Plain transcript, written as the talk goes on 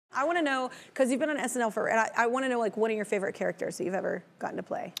I want to know, because you've been on SNL for, and I want to know, like, what are your favorite characters that you've ever gotten to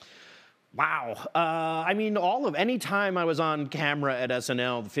play? Wow. I mean, any time I was on camera at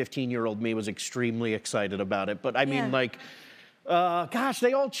SNL, the 15-year-old me was extremely excited about it. But I mean, like, gosh,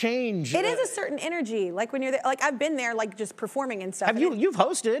 they all change. It is a certain energy. Like when you're there, like I've been there, like just performing and stuff. Have you? You've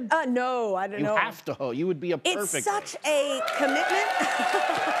hosted? No, I don't know. You have to host. You would be a perfect. It's such a commitment.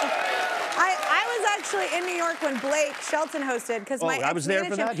 I was actually in New York when Blake Shelton hosted because I was there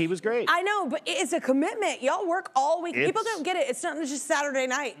for that. He was great. I know, but it's a commitment. Y'all work all week. People don't get it. It's not just Saturday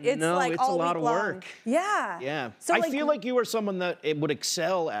night. It's like all week long. It's a lot of work. Yeah. Yeah. So I feel like you are someone that would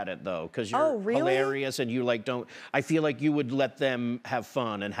excel at it though, because you're hilarious and you like don't. I feel like you would let them have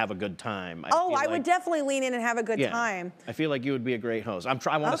fun and have a good time. I would definitely lean in and have a good time. I feel like you would be a great host. I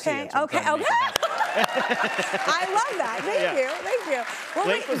want to see it. Okay. I love that. Thank you. Well,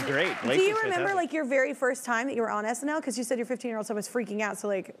 Blake was great. Do you remember like your very first time that you were on SNL? Because you said your 15-year-old son was freaking out. So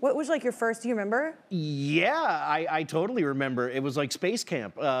like, what was like your first? Do you remember? Yeah, I totally remember. It was like space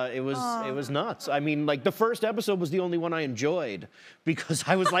camp. It was nuts. I mean, like the first episode was the only one I enjoyed because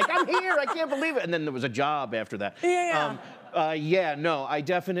I was like, I'm here. I can't believe it. And then there was a job after that. No, I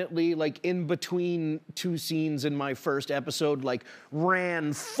definitely, like, in between two scenes in my first episode, like,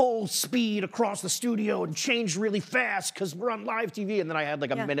 ran full speed across the studio and changed really fast because we're on live TV. And then I had,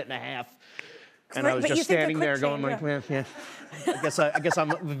 like, a minute and a half. And I was just standing there going, like, I guess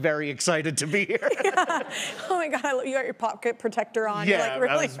I'm very excited to be here. Oh, my God. You got your pocket protector on. Yeah, You're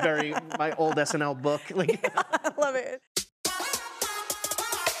like, really? I was my old SNL book. Like, I love it.